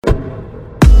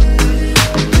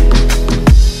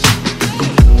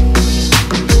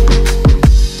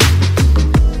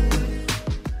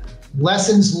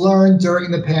Lessons Learned During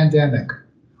the Pandemic.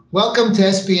 Welcome to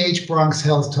SBH Bronx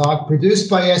Health Talk, produced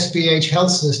by SBH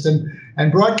Health System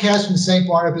and broadcast from St.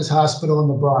 Barnabas Hospital in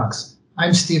the Bronx.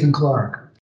 I'm Stephen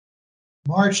Clark.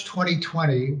 March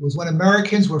 2020 was when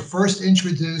Americans were first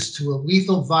introduced to a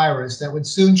lethal virus that would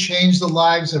soon change the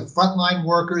lives of frontline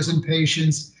workers and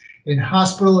patients in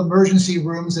hospital emergency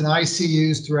rooms and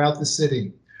ICUs throughout the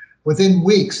city. Within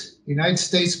weeks, the United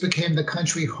States became the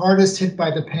country hardest hit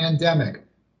by the pandemic,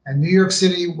 and New York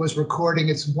City was recording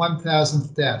its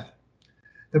 1,000th death.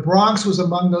 The Bronx was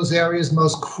among those areas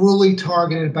most cruelly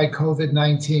targeted by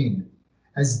COVID-19.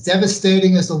 As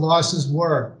devastating as the losses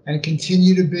were and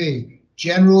continue to be,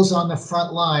 generals on the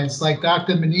front lines like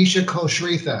Dr. Manisha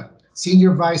Koshritha,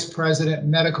 Senior Vice President,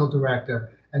 Medical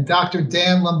Director, and Dr.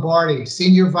 Dan Lombardi,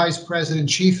 Senior Vice President,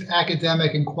 Chief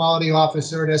Academic and Quality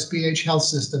Officer at SBH Health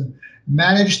System,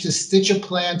 managed to stitch a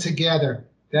plan together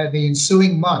that in the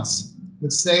ensuing months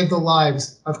would save the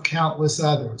lives of countless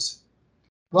others.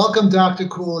 Welcome, Dr.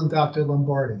 Kuhl and Dr.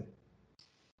 Lombardi.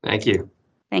 Thank you.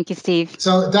 Thank you, Steve.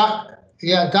 So,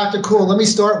 Dr. Kuhl, let me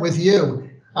start with you.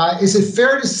 Is it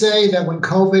fair to say that when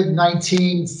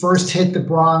COVID-19 first hit the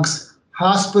Bronx,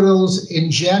 hospitals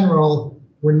in general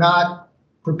were not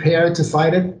prepared to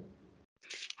fight it?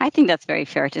 I think that's very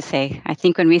fair to say. I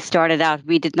think when we started out,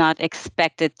 we did not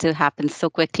expect it to happen so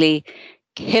quickly,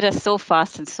 hit us so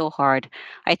fast and so hard.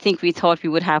 I think we thought we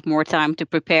would have more time to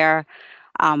prepare,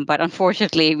 but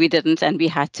unfortunately we didn't, and we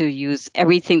had to use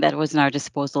everything that was in our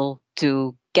disposal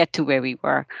to get to where we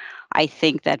were. I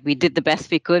think that we did the best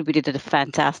we could. We did a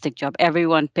fantastic job.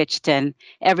 Everyone pitched in.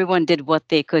 Everyone did what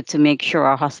they could to make sure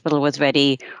our hospital was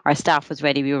ready, our staff was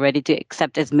ready. We were ready to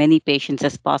accept as many patients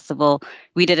as possible.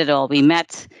 We did it all. We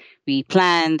met, we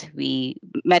planned, we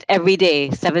met every day,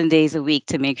 7 days a week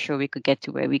to make sure we could get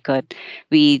to where we could.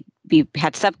 We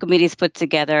had subcommittees put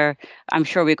together. I'm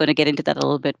sure we're going to get into that a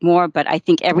little bit more, but I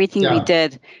think everything we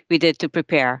did to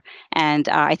prepare. And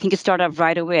I think it started off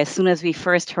right away. As soon as we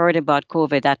first heard about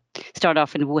COVID, that started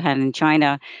off in Wuhan in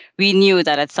China, we knew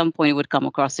that at some point it would come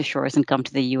across the shores and come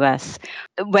to the US.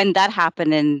 When that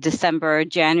happened in December,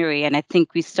 January, and I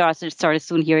think we started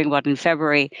soon hearing about it in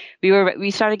February, we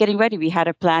started getting ready. We had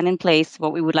a plan in place,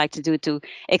 what we would like to do to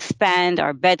expand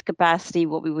our bed capacity,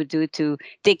 what we would do to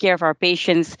take care of our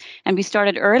patients. And we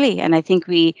started early, and I think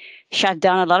we shut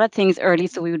down a lot of things early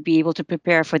so we would be able to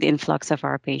prepare for the influx of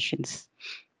our patients.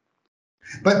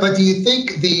 But do you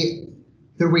think the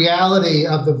reality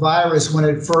of the virus when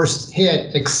it first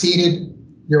hit exceeded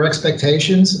your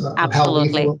expectations of how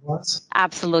lethal it was?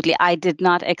 Absolutely. I did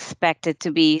not expect it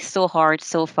to be so hard,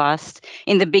 so fast.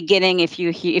 In the beginning, if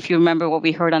you remember what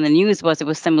we heard on the news, it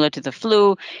was similar to the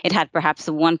flu. It had perhaps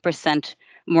a 1%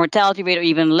 mortality rate or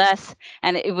even less,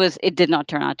 and it did not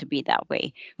turn out to be that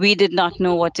way. We did not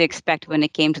know what to expect when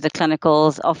it came to the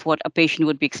clinicals of what a patient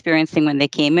would be experiencing when they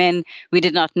came in. We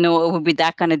did not know it would be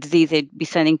that kind of disease. They'd be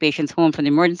sending patients home from the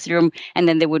emergency room and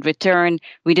then they would return.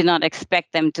 We did not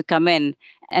expect them to come in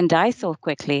and die so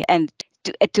quickly, and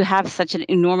to have such an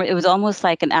enormous, it was almost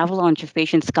like an avalanche of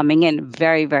patients coming in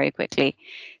very, very quickly.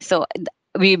 So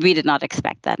we did not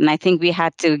expect that, and I think we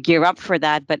had to gear up for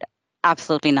that, but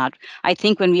absolutely not. I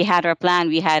think when we had our plan,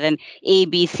 we had an A,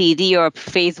 B, C, D, or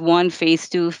phase 1, phase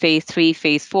 2, phase 3,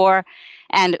 phase 4,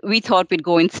 and we thought we'd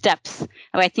go in steps.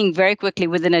 I think very quickly,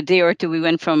 within a day or two, we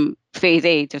went from phase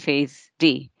A to phase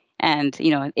D, and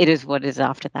it is what is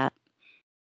after that.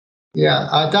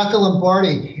 Yeah, Dr.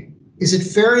 Lombardi, is it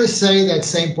fair to say that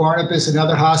St. Barnabas and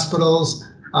other hospitals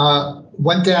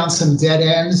went down some dead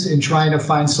ends in trying to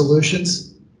find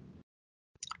solutions?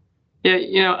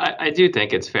 Yeah, I do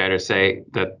think it's fair to say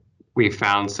that we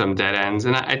found some dead ends.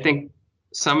 And I think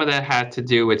some of that had to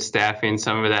do with staffing.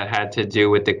 Some of that had to do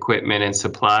with equipment and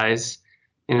supplies.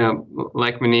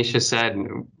 Like Manisha said,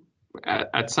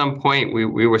 at some point we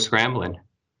were scrambling.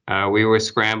 We were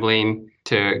scrambling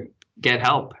to get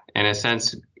help. In a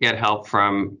sense, get help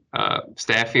from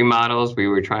staffing models. We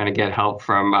were trying to get help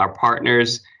from our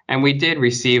partners, and we did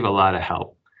receive a lot of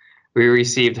help. We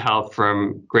received help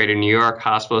from Greater New York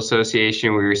Hospital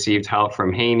Association. We received help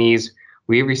from Haney's.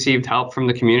 We received help from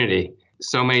the community.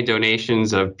 So many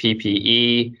donations of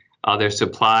PPE, other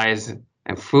supplies,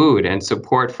 and food and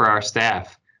support for our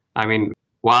staff. I mean,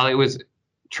 while it was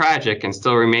tragic and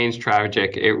still remains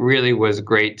tragic, it really was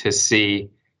great to see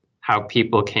how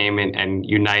people came in and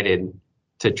united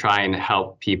to try and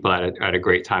help people at a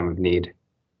great time of need.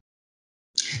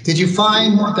 Did you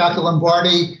find, Dr.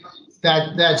 Lombardi,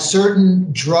 that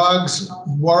certain drugs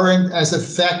weren't as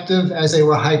effective as they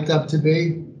were hyped up to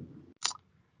be?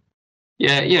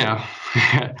 Yeah,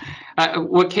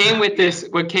 what came with this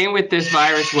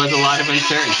virus was a lot of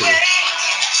uncertainty.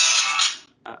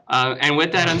 And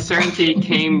with that uncertainty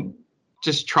came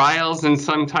just trials and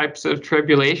some types of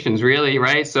tribulations, really,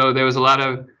 right? So there was a lot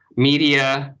of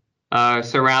media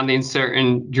surrounding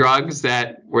certain drugs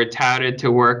that were touted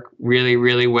to work really,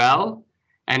 really well.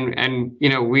 And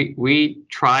we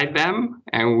tried them,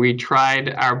 and we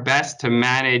tried our best to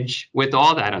manage with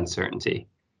all that uncertainty.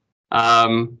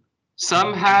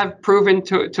 Some have proven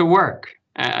to work.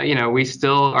 We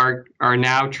still are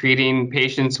now treating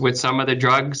patients with some of the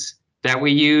drugs that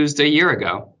we used a year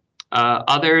ago.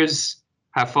 Others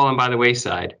have fallen by the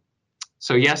wayside.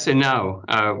 So yes and no.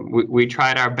 We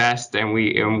tried our best, and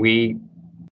we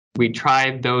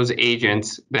tried those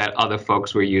agents that other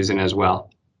folks were using as well.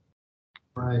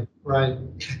 Right.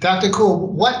 Dr. Kuhl,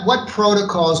 what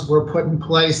protocols were put in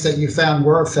place that you found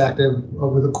were effective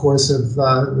over the course of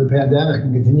the pandemic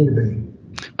and continue to be?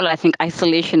 Well, I think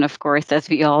isolation, of course, as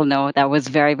we all know, that was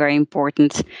very, very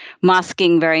important.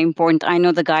 Masking, very important. I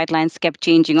know the guidelines kept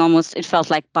changing almost, it felt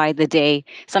like by the day.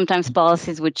 Sometimes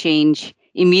policies would change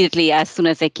immediately as soon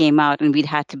as they came out, and we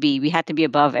had to be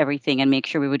above everything and make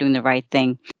sure we were doing the right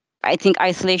thing. I think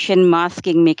isolation,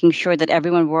 masking, making sure that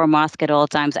everyone wore a mask at all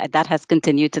times, that has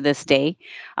continued to this day.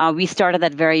 We started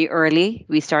that very early.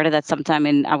 We started that sometime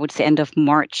in, I would say, end of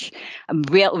March,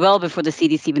 well before the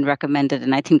CDC even recommended.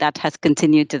 And I think that has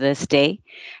continued to this day.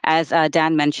 As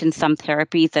Dan mentioned, some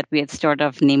therapies that we had started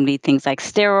off, namely things like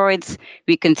steroids,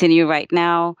 we continue right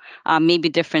now, maybe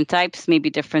different types, maybe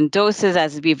different doses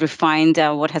as we've refined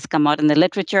what has come out in the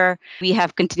literature. We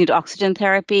have continued oxygen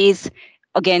therapies.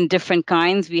 Again, different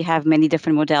kinds. We have many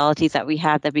different modalities that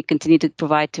we continue to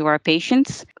provide to our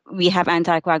patients. We have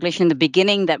anticoagulation in the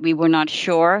beginning that we were not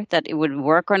sure that it would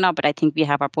work or not, but I think we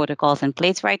have our protocols in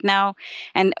place right now.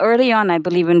 And early on, I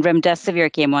believe when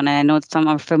remdesivir came on, and I know some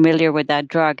are familiar with that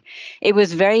drug, it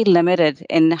was very limited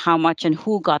in how much and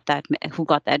who got that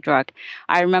drug.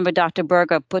 I remember Dr.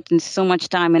 Berger put in so much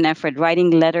time and effort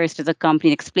writing letters to the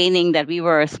company explaining that we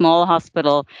were a small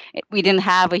hospital. We didn't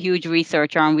have a huge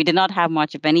research arm. We did not have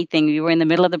much of anything. We were in the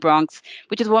middle of the Bronx,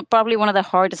 which is probably one of the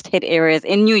hardest hit areas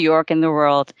in New York in the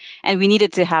world. And we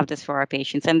needed to have this for our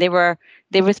patients. And they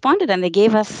responded and they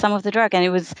gave us some of the drug. And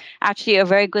it was actually a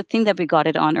very good thing that we got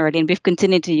it on early. And we've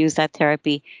continued to use that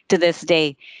therapy to this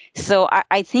day. So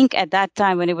I think at that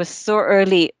time when it was so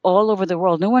early all over the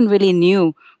world, no one really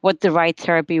knew what the right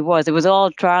therapy was. It was all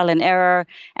trial and error,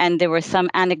 and there was some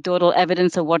anecdotal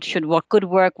evidence of what could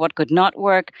work, what could not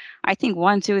work. I think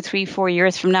 1, 2, 3, 4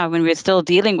 years from now, when we're still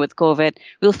dealing with COVID,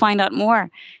 we'll find out more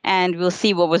and we'll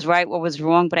see what was right, what was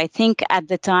wrong. But I think at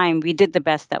the time we did the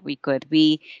best that we could.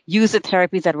 We used the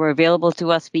therapies that were available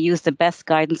to us. We used the best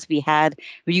guidance we had.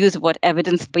 We used what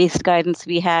evidence-based guidance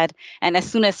we had. And as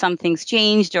soon as some things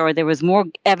changed or there was more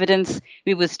evidence,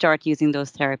 we would start using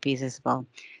those therapies as well.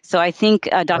 So I think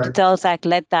Dr. Telzak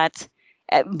led that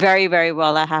very, very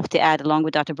well, I have to add, along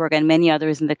with Dr. Berger and many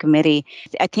others in the committee.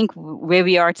 I think where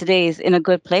we are today is in a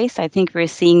good place. I think we're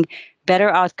seeing better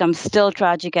outcomes, still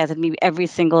tragic as it may be. Every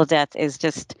single death is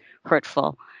just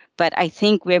hurtful. But I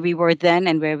think where we were then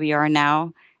and where we are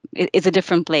now is a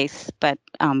different place. But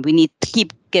we need to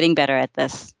keep getting better at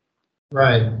this.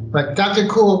 Right. But Dr.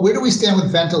 Kuhl, where do we stand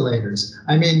with ventilators?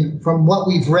 I mean, from what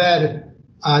we've read,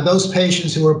 those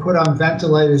patients who were put on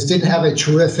ventilators didn't have a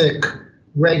terrific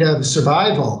rate of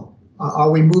survival.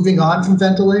 Are we moving on from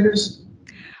ventilators?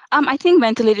 I think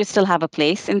ventilators still have a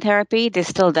place in therapy. They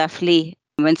still definitely,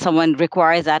 when someone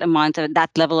requires that amount of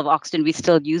that level of oxygen, we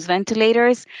still use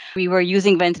ventilators. We were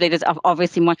using ventilators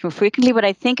obviously much more frequently, but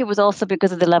I think it was also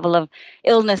because of the level of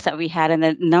illness that we had and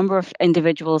the number of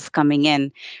individuals coming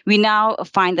in. We now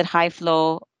find that high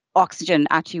flow oxygen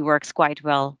actually works quite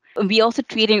well. We also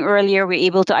treating earlier. We're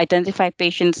able to identify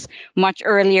patients much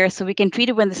earlier, so we can treat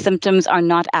it when the symptoms are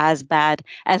not as bad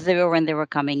as they were when they were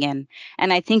coming in.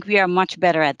 And I think we are much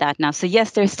better at that now. So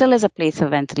yes, there still is a place for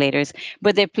ventilators,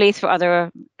 but there's a place for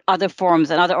other forms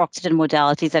and other oxygen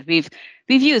modalities that we've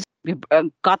used. We've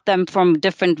got them from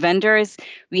different vendors.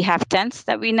 We have tents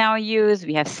that we now use.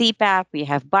 We have CPAP. We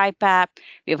have BiPAP.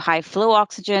 We have high flow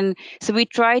oxygen. So we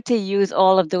try to use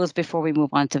all of those before we move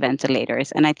on to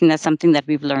ventilators. And I think that's something that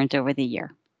we've learned over the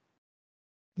year.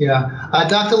 Yeah.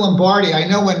 Dr. Lombardi, I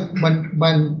know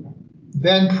when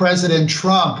then President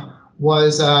Trump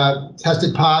was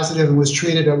tested positive and was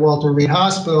treated at Walter Reed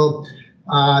Hospital,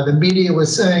 the media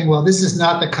was saying, well, this is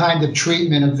not the kind of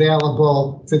treatment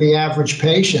available for the average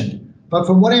patient. But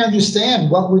from what I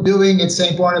understand, what we're doing at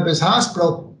St. Barnabas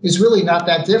Hospital is really not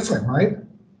that different, right?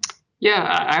 Yeah,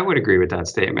 I would agree with that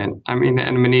statement. I mean,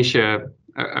 and Manisha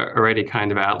already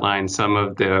kind of outlined some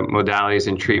of the modalities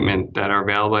and treatment that are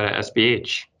available at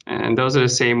SBH. And those are the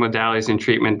same modalities and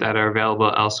treatment that are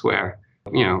available elsewhere.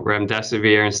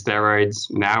 remdesivir and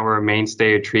steroids now are a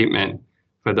mainstay of treatment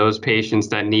for those patients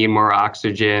that need more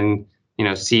oxygen,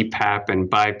 CPAP and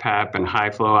BiPAP and high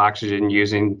flow oxygen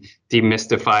using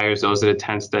demystifiers. Those are the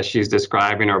tents that she's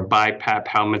describing, or BiPAP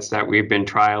helmets that we've been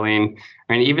trialing.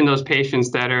 And even those patients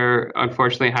that are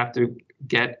unfortunately have to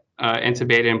get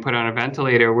intubated and put on a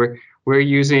ventilator, we're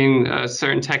using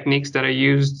certain techniques that are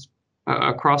used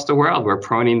across the world. We're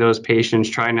proning those patients,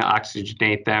 trying to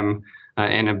oxygenate them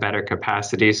in a better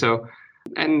capacity. So,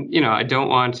 and I don't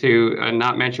want to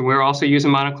not mention we're also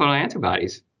using monoclonal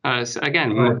antibodies.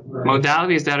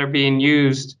 Modalities that are being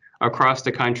used across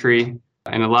the country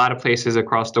and a lot of places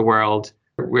across the world.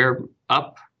 We're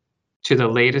up to the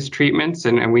latest treatments,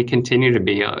 and we continue to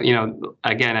be.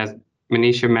 Again, as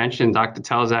Manisha mentioned, Dr.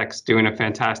 Telzak's doing a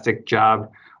fantastic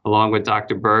job along with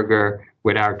Dr. Berger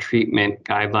with our treatment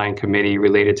guideline committee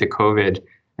related to COVID.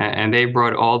 And they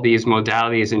brought all these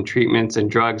modalities and treatments and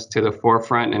drugs to the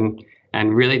forefront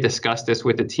and really discussed this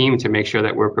with the team to make sure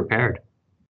that we're prepared.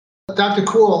 Dr.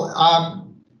 Kuhl,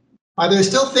 are there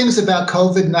still things about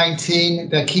COVID-19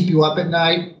 that keep you up at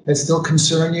night, that still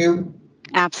concern you?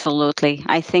 Absolutely.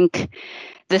 I think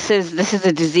this is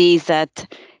a disease that's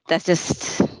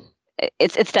just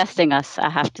it's testing us, I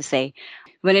have to say.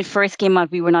 When it first came out,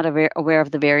 we were not aware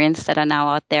of the variants that are now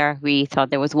out there. We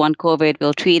thought there was one COVID,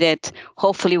 we'll treat it.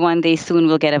 Hopefully one day soon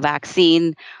we'll get a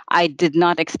vaccine. I did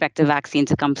not expect a vaccine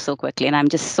to come so quickly. And I'm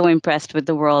just so impressed with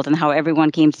the world and how everyone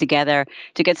came together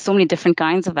to get so many different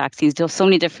kinds of vaccines. There's so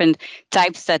many different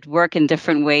types that work in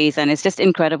different ways. And it's just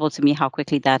incredible to me how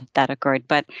quickly that occurred.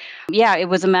 But yeah, it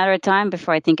was a matter of time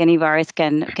before I think any virus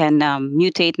can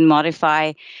mutate and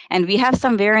modify. And we have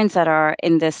some variants that are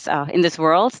in this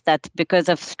world that, because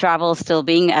of travel still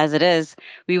being as it is,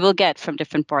 we will get from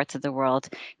different parts of the world.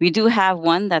 We do have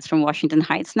one that's from Washington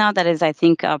Heights now that is, I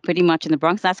think, pretty much in the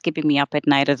Bronx. That's keeping me up at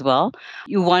night as well.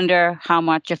 You wonder how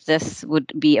much of this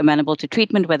would be amenable to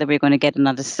treatment, whether we're going to get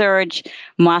another surge.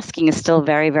 Masking is still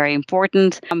very, very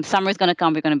important. Summer is going to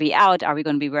come. We're going to be out. Are we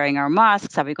going to be wearing our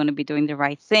masks? Are we going to be doing the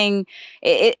right thing?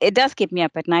 It does keep me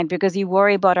up at night because you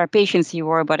worry about our patients. You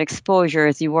worry about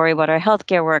exposures. You worry about our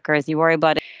healthcare workers. You worry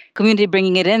about community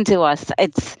bringing it into us.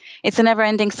 It's a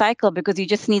never-ending cycle because you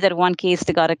just need that one case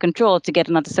to get out of control to get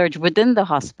another surge within the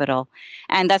hospital.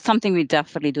 And that's something we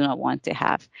definitely do not want to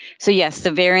have. So yes,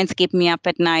 the variants keep me up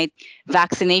at night.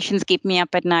 Vaccinations keep me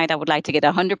up at night. I would like to get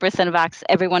 100%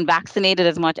 everyone vaccinated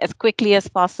as quickly as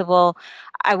possible.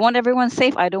 I want everyone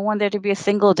safe. I don't want there to be a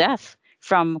single death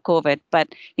from COVID. But,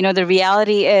 the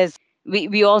reality is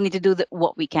we all need to do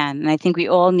what we can. And I think we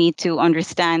all need to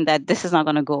understand that this is not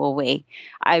going to go away.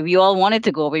 We all want it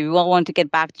to go away. We all want to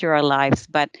get back to our lives.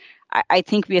 But I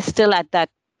think we are still at that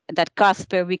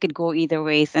cusp where we could go either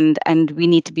ways. And we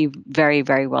need to be very,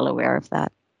 very well aware of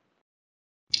that.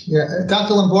 Yeah,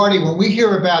 Dr. Lombardi, when we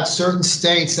hear about certain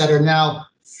states that are now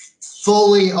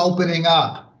fully opening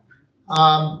up,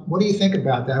 what do you think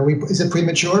about that? Is it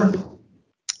premature?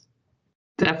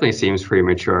 Definitely seems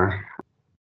premature.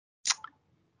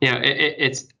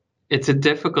 It's a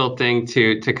difficult thing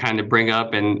to kind of bring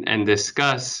up and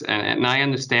discuss. And I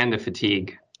understand the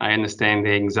fatigue. I understand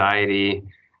the anxiety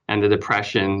and the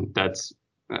depression that's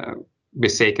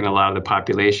besaken a lot of the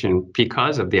population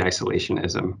because of the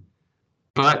isolationism.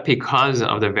 But because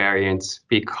of the variants,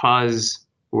 because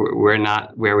we're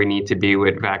not where we need to be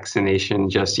with vaccination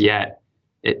just yet,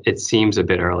 it seems a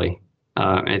bit early.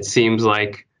 It seems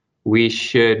like we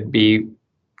should be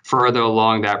further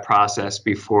along that process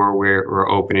before we're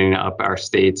opening up our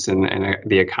states and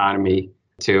the economy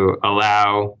to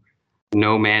allow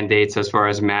no mandates as far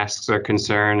as masks are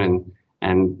concerned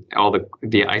and all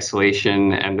the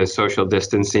isolation and the social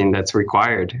distancing that's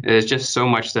required. There's just so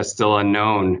much that's still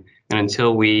unknown. And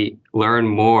until we learn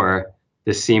more,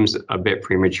 this seems a bit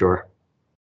premature.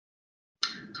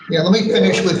 Yeah, let me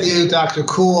finish with you, Dr.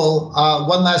 Kuhl.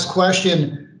 One last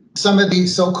question. Some of the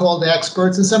so-called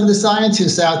experts and some of the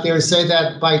scientists out there say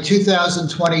that by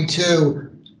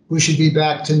 2022, we should be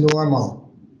back to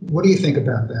normal. What do you think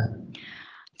about that?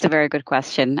 It's a very good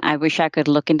question. I wish I could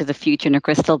look into the future in a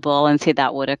crystal ball and say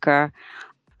that would occur.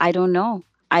 I don't know.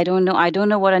 I don't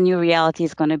know what a new reality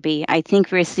is going to be. I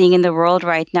think we're seeing in the world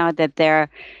right now that there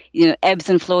ebbs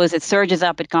and flows. It surges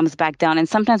up, it comes back down, and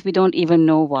sometimes we don't even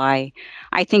know why.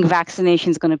 I think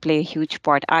vaccination is going to play a huge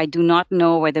part. I do not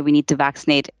know whether we need to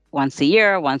vaccinate once a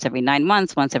year, once every 9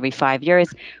 months, once every 5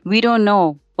 years. We don't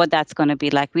know what that's going to be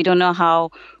like. We don't know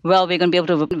how well we're going to be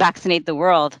able to vaccinate the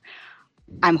world.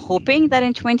 I'm hoping that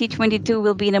in 2022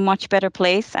 we'll be in a much better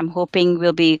place. I'm hoping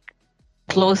we'll be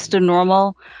close to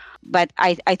normal. But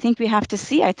I think we have to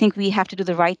see. I think we have to do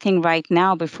the right thing right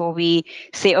now before we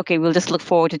say, okay, we'll just look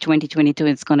forward to 2022.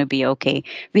 It's going to be okay.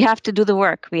 We have to do the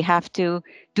work. We have to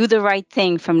do the right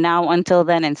thing from now until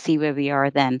then and see where we are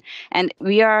then. And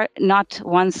we are not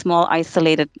one small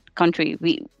isolated country.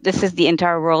 This is the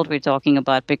entire world we're talking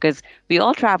about, because we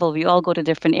all travel, we all go to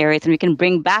different areas, and we can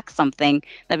bring back something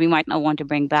that we might not want to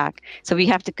bring back. So we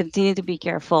have to continue to be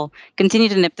careful, continue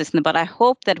to nip this in the bud. I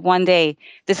hope that one day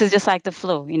this is just like the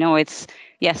flu. It's,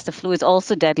 yes, the flu is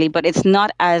also deadly, but it's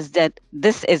not as that.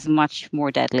 This is much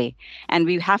more deadly. And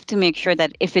we have to make sure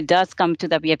that if it does come to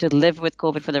that, we have to live with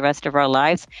COVID for the rest of our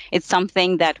lives. It's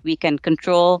something that we can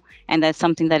control, and that's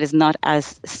something that is not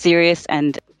as serious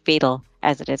and fatal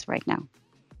as it is right now.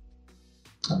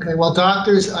 Okay, well,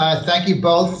 doctors, thank you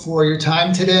both for your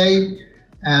time today.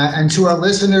 And to our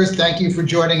listeners, thank you for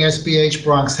joining SBH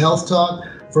Bronx Health Talk.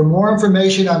 For more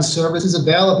information on services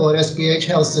available at SBH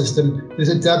Health System,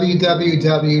 visit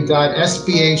www.sbhny.org.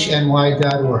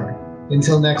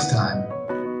 Until next time.